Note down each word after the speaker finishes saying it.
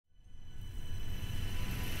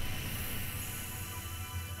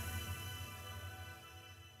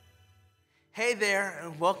Hey there,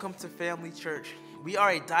 and welcome to Family Church. We are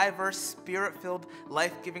a diverse, spirit-filled,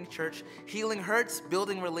 life-giving church, healing hurts,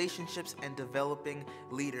 building relationships, and developing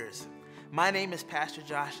leaders. My name is Pastor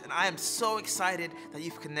Josh, and I am so excited that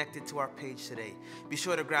you've connected to our page today. Be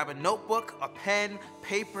sure to grab a notebook, a pen,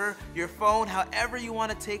 paper, your phone, however you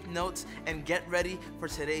want to take notes, and get ready for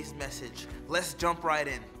today's message. Let's jump right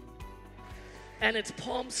in. And it's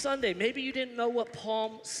Palm Sunday. Maybe you didn't know what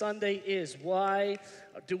Palm Sunday is. Why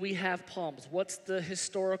do we have palms? What's the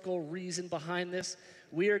historical reason behind this?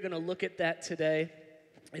 We are going to look at that today.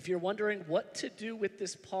 If you're wondering what to do with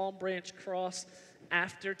this palm branch cross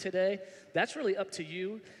after today, that's really up to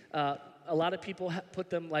you. A lot of people put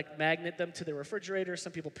them, magnet them to their refrigerator.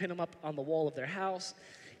 Some people pin them up on the wall of their house.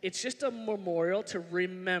 It's just a memorial to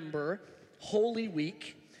remember Holy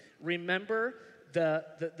Week. Remember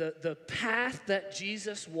the path that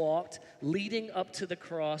Jesus walked leading up to the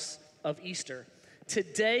cross of Easter.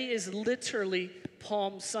 Today is literally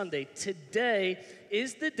Palm Sunday. Today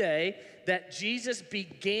is the day that Jesus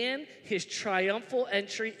began his triumphal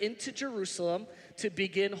entry into Jerusalem to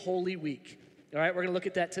begin Holy Week. All right, we're going to look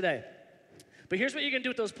at that today. But here's what you're going to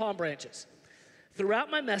do with those palm branches. Throughout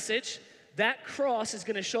my message, that cross is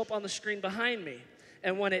going to show up on the screen behind me.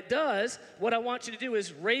 And when it does, what I want you to do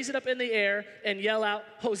is raise it up in the air and yell out,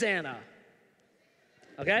 Hosanna.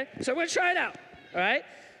 Okay? So we're going to try it out. All right?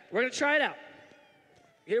 We're going to try it out.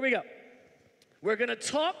 Here we go. We're going to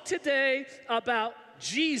talk today about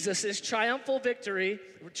Jesus' triumphal victory,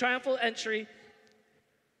 triumphal entry.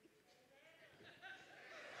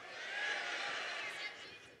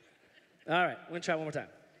 All right, we're going to try one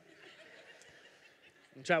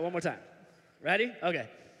more time. Ready? Okay,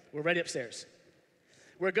 we're ready upstairs.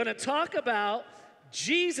 We're going to talk about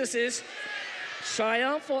Jesus'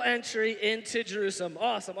 triumphal entry into Jerusalem.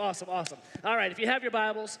 Awesome. All right, if you have your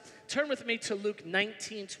Bibles, turn with me to Luke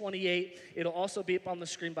 19:28. It'll also be up on the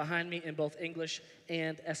screen behind me in both English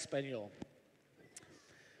and Espanol.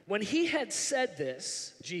 When he had said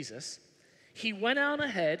this, Jesus, he went on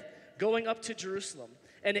ahead, going up to Jerusalem.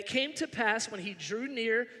 And it came to pass when he drew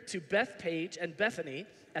near to Bethpage and Bethany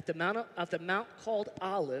at the mount called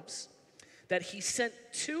Olives, that he sent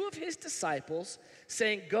two of his disciples,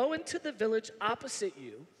 saying, "Go into the village opposite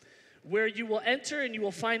you, where you will enter and you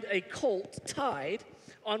will find a colt tied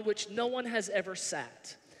on which no one has ever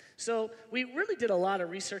sat." So we really did a lot of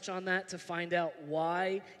research on that to find out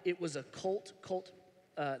why it was a colt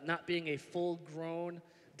not being a full-grown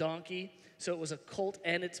donkey. So it was a colt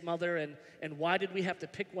and its mother, and why did we have to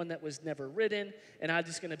pick one that was never ridden? And I'm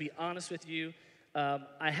just going to be honest with you,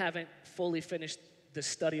 I haven't fully finished the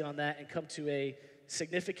study on that and come to a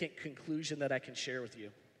significant conclusion that I can share with you.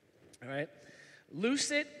 All right?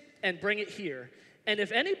 Loose it and bring it here. And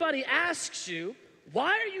if anybody asks you,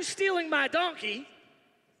 why are you stealing my donkey?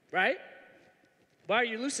 Right? Why are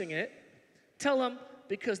you loosing it? Tell them,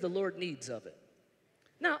 because the Lord needs of it.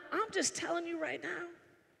 Now, I'm just telling you right now,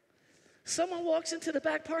 someone walks into the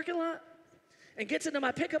back parking lot and gets into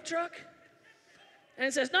my pickup truck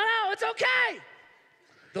and says, no, it's okay.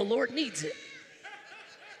 The Lord needs it.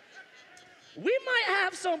 We might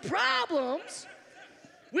have some problems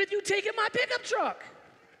with you taking my pickup truck.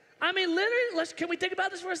 I mean, literally, can we think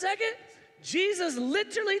about this for a second? Jesus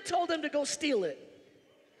literally told them to go steal it,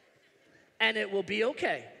 and it will be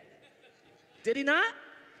okay. Did he not?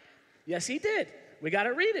 Yes, he did. We got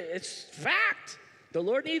to read it. It's fact. The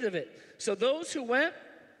Lord needed it. So those who went,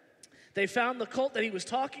 they found the colt that he was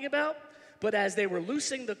talking about, but as they were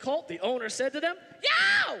loosing the colt, the owner said to them,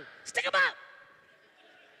 "Yo, stick him up.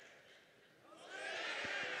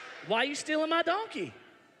 Why are you stealing my donkey?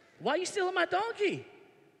 Why are you stealing my donkey?"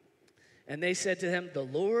 And they said to him, "The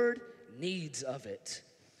Lord needs of it.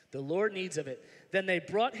 The Lord needs of it." Then they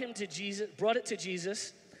brought it to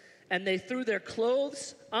Jesus, and they threw their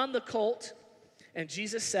clothes on the colt, and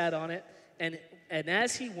Jesus sat on it. And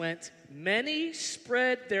as he went, many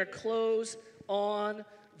spread their clothes on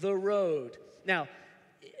the road. Now,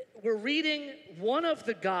 we're reading one of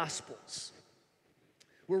the Gospels.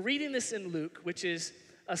 We're reading this in Luke, which is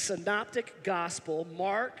a synoptic gospel.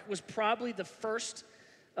 Mark was probably the first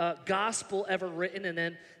gospel ever written, and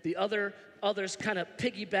then the others kind of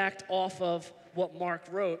piggybacked off of what Mark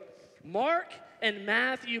wrote. Mark and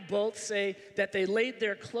Matthew both say that they laid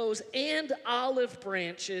their clothes and olive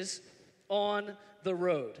branches on the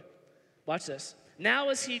road. Watch this. Now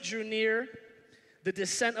as he drew near the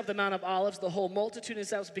descent of the Mount of Olives, the whole multitude in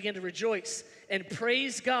his house began to rejoice and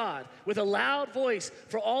praise God with a loud voice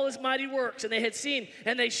for all his mighty works. And they had seen,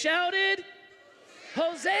 and they shouted,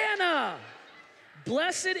 "Hosanna!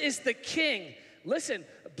 Blessed is the King Listen,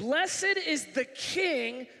 blessed is the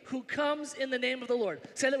king who comes in the name of the Lord.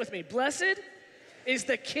 Say that with me. Blessed is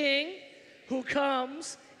the king who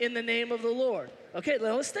comes in the name of the Lord. Okay,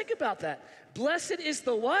 now let's think about that. Blessed is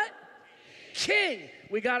the what? King.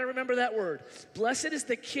 We got to remember that word. Blessed is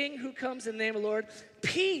the king who comes in the name of the Lord.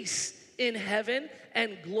 Peace in heaven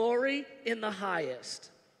and glory in the highest.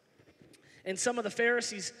 And some of the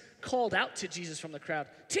Pharisees called out to Jesus from the crowd,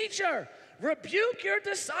 "Teacher, rebuke your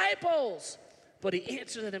disciples." But he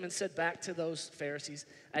answered them and said back to those Pharisees,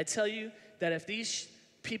 "I tell you that if these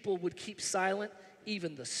people would keep silent,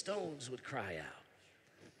 even the stones would cry out."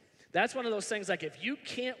 That's one of those things, like if you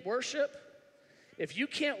can't worship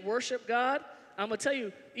God, I'm gonna tell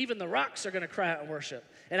you, even the rocks are gonna cry out and worship.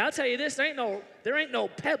 And I'll tell you this, there ain't no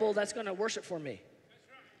pebble that's gonna worship for me.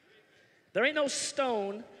 There ain't no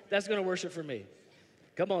stone that's gonna worship for me.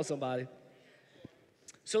 Come on, somebody.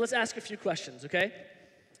 So let's ask a few questions, okay?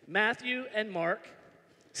 Matthew and Mark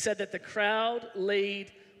said that the crowd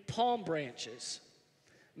laid palm branches.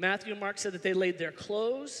 Matthew and Mark said that they laid their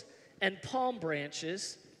clothes and palm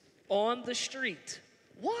branches on the street.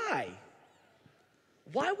 Why?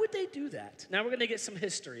 Why would they do that? Now we're going to get some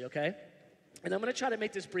history, okay? And I'm going to try to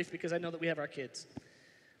make this brief because I know that we have our kids.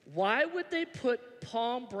 Why would they put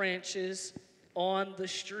palm branches on the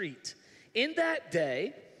street? In that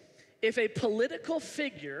day, if a political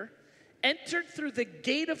figure entered through the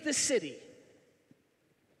gate of the city,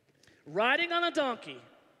 riding on a donkey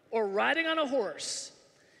or riding on a horse,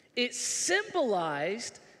 it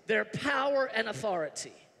symbolized their power and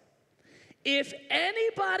authority. If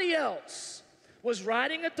anybody else was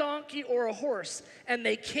riding a donkey or a horse and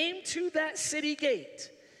they came to that city gate,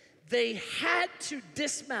 they had to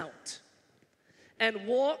dismount and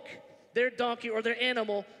walk their donkey or their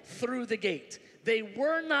animal through the gate. They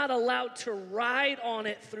were not allowed to ride on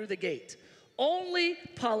it through the gate. Only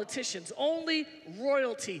politicians, only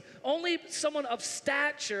royalty, only someone of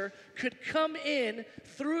stature could come in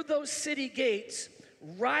through those city gates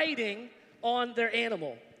riding on their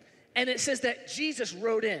animal. And it says that Jesus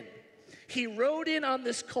rode in. He rode in on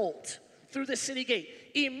this colt through the city gate.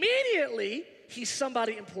 Immediately, he's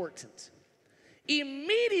somebody important.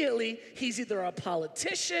 Immediately, he's either a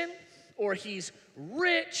politician, or he's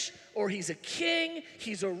rich, or he's a king,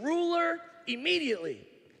 he's a ruler, immediately,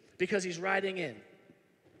 because he's riding in.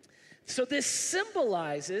 So this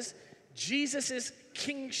symbolizes Jesus'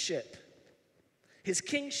 kingship, his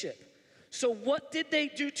kingship. So what did they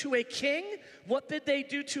do to a king? What did they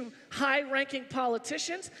do to high-ranking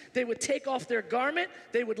politicians? They would take off their garment,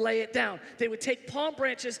 they would lay it down. They would take palm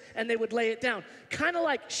branches and they would lay it down. Kind of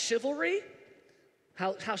like chivalry,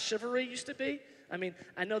 how chivalry used to be. I mean,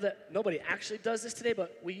 I know that nobody actually does this today,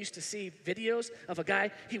 but we used to see videos of a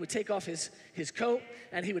guy, he would take off his coat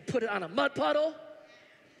and he would put it on a mud puddle.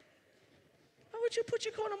 What would you put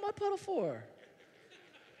your coat on a mud puddle for?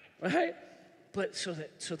 Right? But so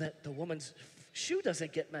that the woman's shoe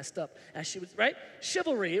doesn't get messed up as she was, right?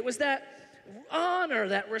 Chivalry, it was that honor,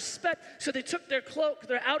 that respect. So they took their cloak,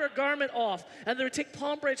 their outer garment off, and they would take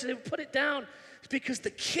palm branches, they would put it down because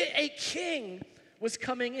a king was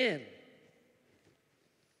coming in.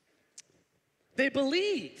 They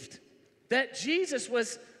believed that Jesus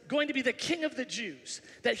was going to be the king of the Jews,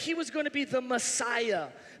 that he was going to be the Messiah,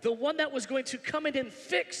 the one that was going to come in and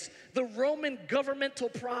fix the Roman governmental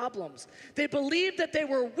problems. They believed that they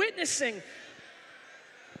were witnessing,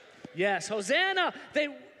 yes, Hosanna, they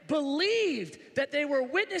believed that they were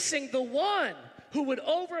witnessing the one who would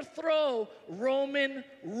overthrow Roman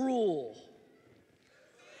rule.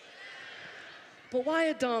 But why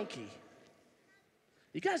a donkey?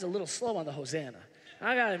 You guys are a little slow on the Hosanna,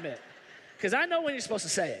 I gotta admit, because I know when you're supposed to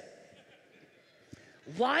say it.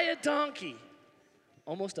 Why a donkey?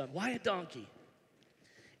 Almost done. Why a donkey?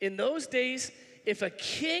 In those days, if a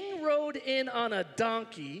king rode in on a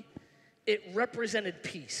donkey, it represented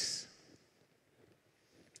peace.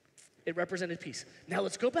 It represented peace. Now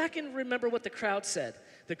let's go back and remember what the crowd said.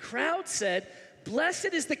 The crowd said,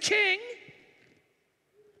 "Blessed is the king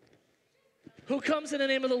who comes in the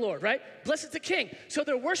name of the Lord," right? Blessed is the king. So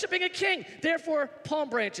they're worshiping a king, therefore palm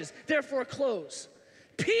branches, therefore clothes.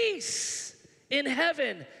 Peace in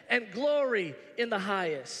heaven and glory in the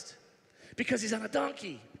highest, because he's on a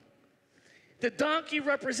donkey. The donkey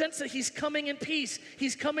represents that he's coming in peace.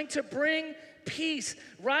 He's coming to bring peace.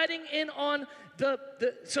 Riding in on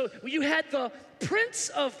so you had the Prince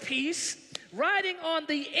of Peace riding on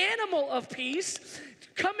the animal of peace,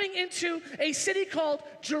 coming into a city called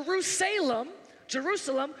Jerusalem,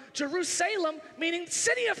 meaning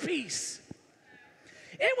city of peace.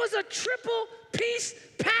 It was a triple peace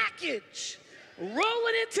package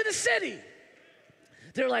rolling into the city.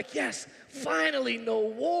 They're like, yes, finally, no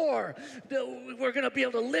war. We're going to be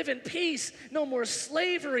able to live in peace. No more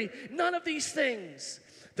slavery. None of these things.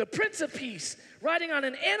 The Prince of Peace, riding on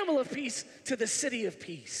an animal of peace to the city of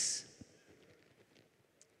peace.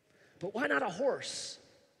 But why not a horse?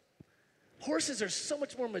 Horses are so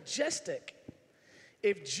much more majestic.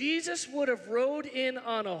 If Jesus would have rode in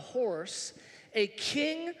on a horse, a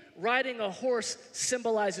king riding a horse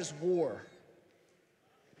symbolizes war.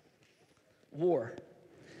 War.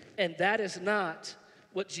 And that is not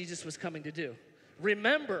what Jesus was coming to do.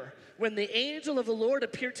 Remember, when the angel of the Lord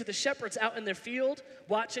appeared to the shepherds out in their field,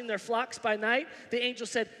 watching their flocks by night, the angel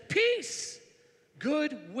said, peace,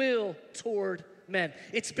 goodwill toward men.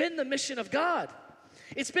 It's been the mission of God.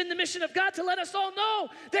 It's been the mission of God to let us all know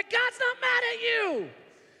that God's not mad at you.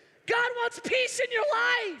 God wants peace in your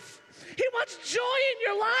life. He wants joy in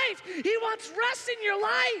your life. He wants rest in your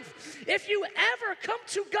life. If you ever come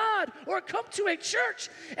to God or come to a church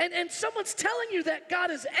and someone's telling you that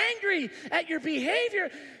God is angry at your behavior,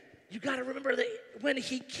 you got to remember that when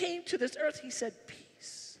he came to this earth, he said,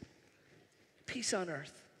 peace. Peace on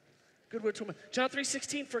earth. Goodwill toward men. John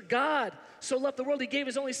 3:16, for God so loved the world, he gave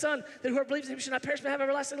his only son, that whoever believes in him should not perish but have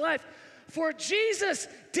everlasting life. For Jesus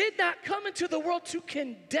did not come into the world to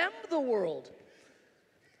condemn the world,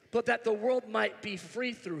 but that the world might be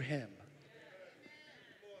free through him.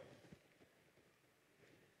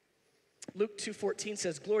 Luke 2:14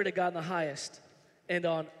 says, glory to God in the highest, and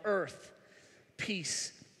on earth,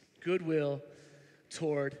 peace, goodwill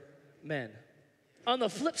toward men. On the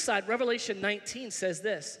flip side, Revelation 19 says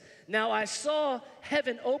this, now I saw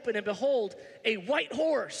heaven open, and behold, a white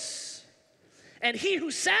horse, and he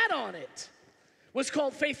who sat on it was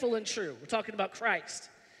called faithful and true. We're talking about Christ.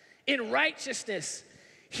 In righteousness,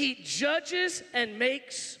 he judges and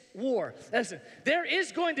makes war. Listen, there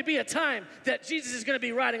is going to be a time that Jesus is going to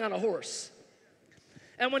be riding on a horse.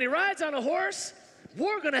 And when he rides on a horse,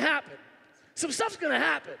 war going to happen. Some stuff's going to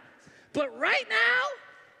happen. But right now,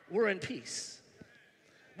 we're in peace.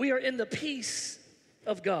 We are in the peace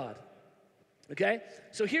of God. Okay?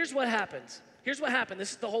 So here's what happens. Here's what happened.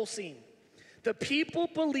 This is the whole scene. The people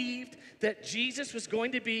believed that Jesus was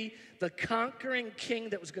going to be the conquering king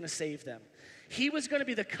that was going to save them. He was going to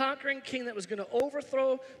be the conquering king that was going to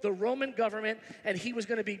overthrow the Roman government, and he was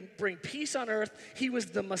going to bring peace on earth. He was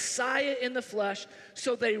the Messiah in the flesh,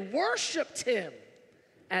 so they worshiped him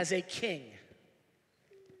as a king.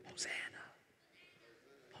 Hosanna,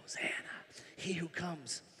 Hosanna, he who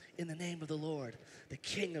comes in the name of the Lord, the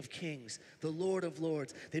King of kings, the Lord of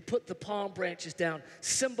lords. They put the palm branches down,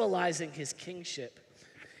 symbolizing his kingship.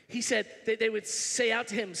 He said that they would say out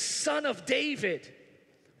to him, Son of David.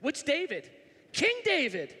 Which David? King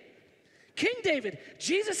David. King David.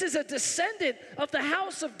 Jesus is a descendant of the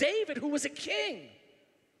house of David, who was a king.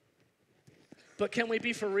 But can we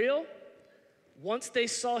be for real? Once they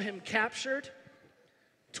saw him captured,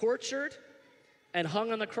 tortured, and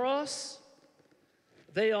hung on the cross,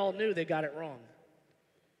 they all knew they got it wrong.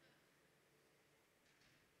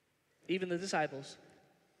 Even the disciples.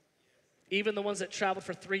 Even the ones that traveled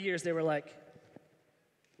for 3 years, they were like,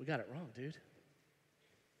 we got it wrong, dude.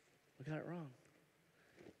 We got it wrong.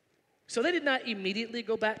 So they did not immediately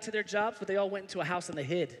go back to their jobs, but they all went into a house and they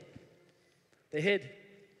hid. They hid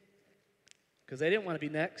because they didn't want to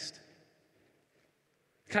be next.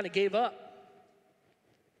 Kind of gave up.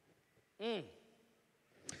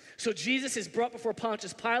 So Jesus is brought before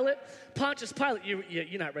Pontius Pilate. Pontius Pilate,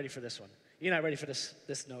 you're not ready for this one. You're not ready for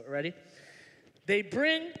this note. Ready? They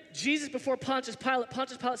bring Jesus before Pontius Pilate.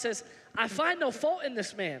 Pontius Pilate says, I find no fault in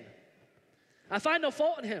this man. I find no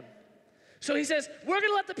fault in him. So he says, we're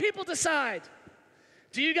going to let the people decide.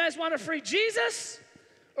 Do you guys want to free Jesus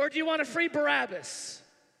or do you want to free Barabbas?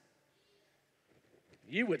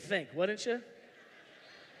 You would think, wouldn't you?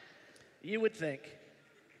 You would think.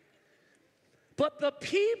 But the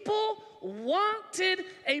people wanted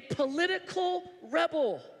a political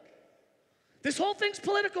rebel. This whole thing's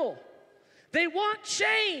political. They want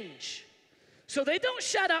change. So they don't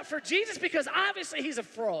shout out for Jesus because obviously he's a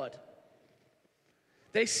fraud.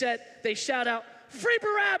 They shout out, free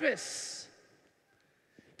Barabbas.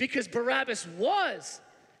 Because Barabbas was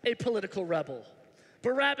a political rebel.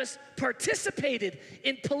 Barabbas participated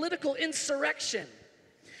in political insurrection.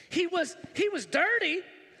 He was dirty,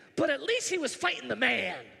 but at least he was fighting the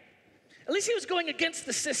man. At least he was going against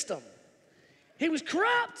the system. He was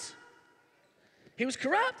corrupt. He was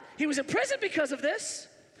corrupt. He was in prison because of this.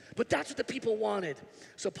 But that's what the people wanted.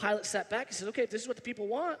 So Pilate sat back and said, okay, if this is what the people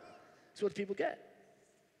want, this is what the people get.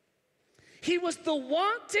 He was the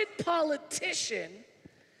wanted politician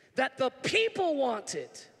that the people wanted.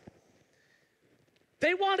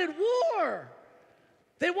 They wanted war.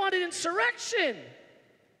 They wanted insurrection.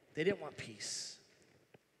 They didn't want peace.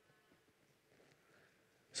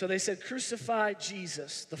 So they said, crucify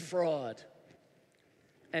Jesus, the fraud,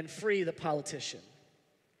 and free the politician.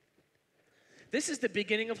 This is the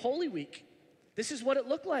beginning of Holy Week. This is what it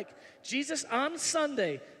looked like. Jesus on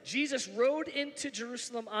Sunday, Jesus rode into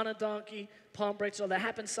Jerusalem on a donkey, palm branch. So that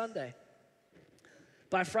happened Sunday.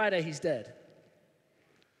 By Friday, he's dead.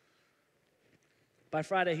 By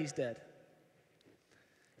Friday, he's dead.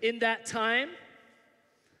 In that time,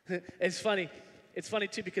 it's funny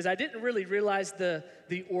too, because I didn't really realize the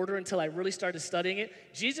order until I really started studying it.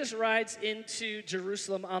 Jesus rides into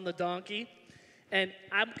Jerusalem on the donkey, and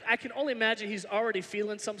I can only imagine he's already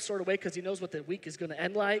feeling some sort of way because he knows what the week is going to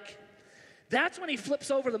end like. That's when he flips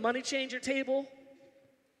over the money changer table.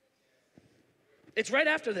 It's right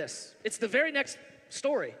after this. It's the very next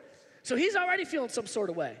story. So he's already feeling some sort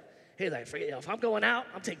of way. He's like, if I'm going out,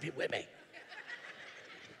 I'm taking people with me.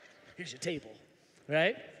 Here's your table,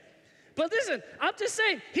 right? But listen, I'm just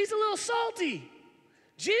saying, he's a little salty.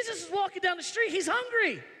 Jesus is walking down the street. He's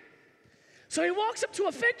hungry. So he walks up to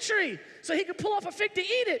a fig tree so he can pull off a fig to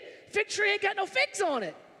eat it. Fig tree ain't got no figs on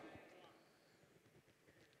it.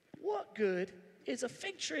 What good is a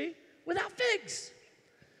fig tree without figs?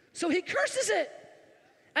 So he curses it,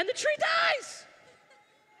 and the tree dies.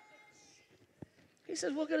 He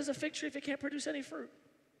says, what good is a fig tree if it can't produce any fruit?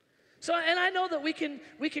 So, and I know that we can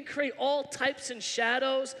create all types and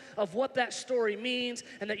shadows of what that story means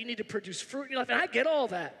and that you need to produce fruit in your life, and I get all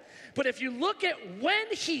that. But if you look at when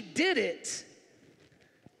he did it,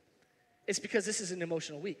 it's because this is an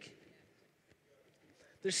emotional week.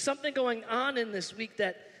 There's something going on in this week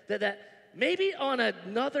that maybe on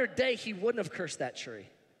another day he wouldn't have cursed that tree.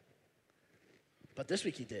 But this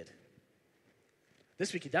week he did.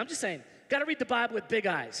 This week he did. I'm just saying, got to read the Bible with big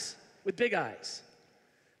eyes,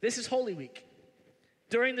 This is Holy Week.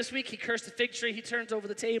 During this week, he cursed the fig tree. He turns over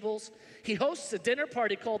the tables. He hosts a dinner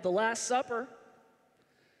party called the Last Supper,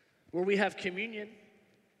 where we have communion.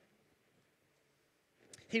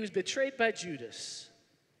 He was betrayed by Judas.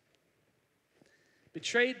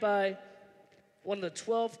 Betrayed by one of the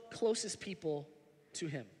 12 closest people to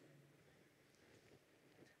him.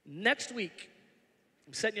 Next week,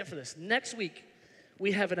 I'm setting you up for this. Next week,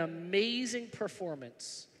 we have an amazing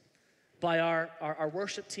performance by our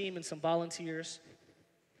worship team and some volunteers,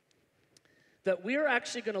 that we're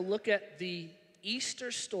actually going to look at the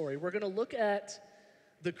Easter story. We're going to look at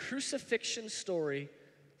the crucifixion story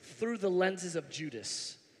through the lenses of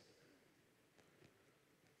Judas.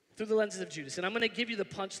 Through the lenses of Judas. And I'm going to give you the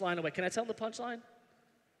punchline away. Can I tell them the punchline?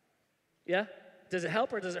 Yeah? Does it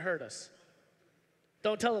help or does it hurt us?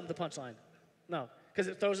 Don't tell them the punchline. No, because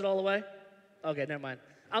it throws it all away? Okay, never mind.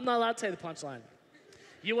 I'm not allowed to tell you the punchline.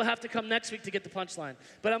 You will have to come next week to get the punchline.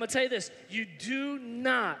 But I'm going to tell you this. You do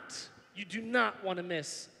not want to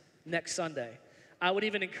miss next Sunday. I would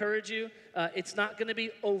even encourage you, it's not going to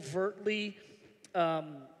be overtly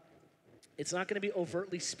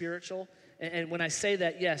spiritual. And when I say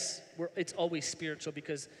that, yes, it's always spiritual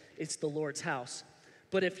because it's the Lord's house.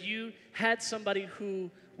 But if you had somebody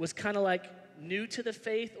who was kind of like new to the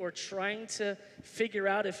faith or trying to figure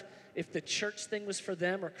out if the church thing was for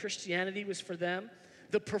them or Christianity was for them,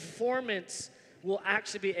 the performance will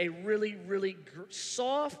actually be a really, really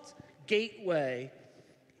soft gateway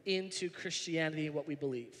into Christianity and what we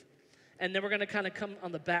believe. And then we're going to kind of come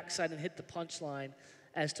on the backside and hit the punchline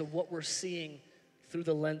as to what we're seeing through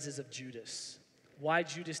the lenses of Judas. Why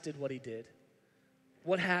Judas did what he did.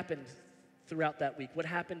 What happened throughout that week? What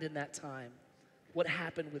happened in that time? What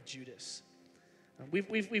happened with Judas?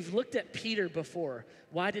 We've looked at Peter before.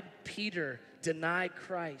 Why did Peter deny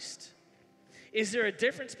Christ? Is there a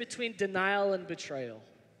difference between denial and betrayal?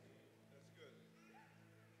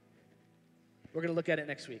 We're going to look at it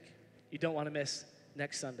next week. You don't want to miss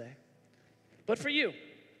next Sunday. But for you,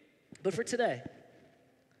 but for today,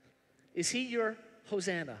 is he your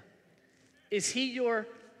Hosanna? Is he your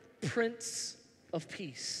Prince of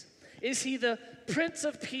Peace? Is he the Prince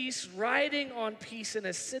of Peace riding on peace in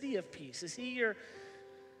a city of peace? Is he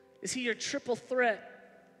your triple threat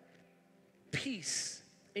peace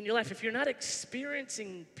in your life? If you're not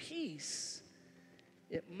experiencing peace,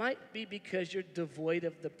 it might be because you're devoid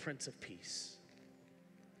of the Prince of Peace.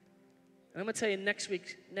 And I'm going to tell you next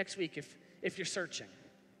week if you're searching,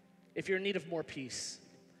 if you're in need of more peace,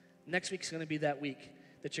 next week's going to be that week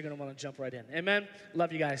that you're going to want to jump right in. Amen?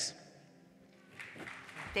 Love you guys.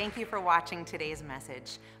 Thank you for watching today's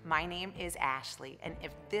message. My name is Ashley, and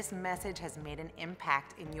if this message has made an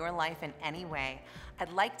impact in your life in any way,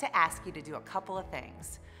 I'd like to ask you to do a couple of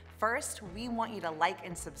things. First, we want you to like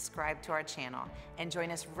and subscribe to our channel and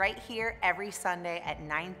join us right here every Sunday at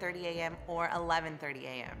 9:30 a.m. or 11:30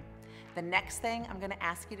 a.m. The next thing I'm going to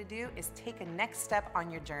ask you to do is take a next step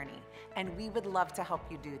on your journey, and we would love to help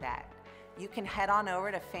you do that. You can head on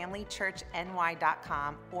over to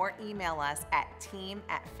familychurchny.com or email us at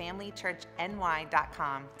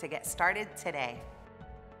team@familychurchny.com to get started today.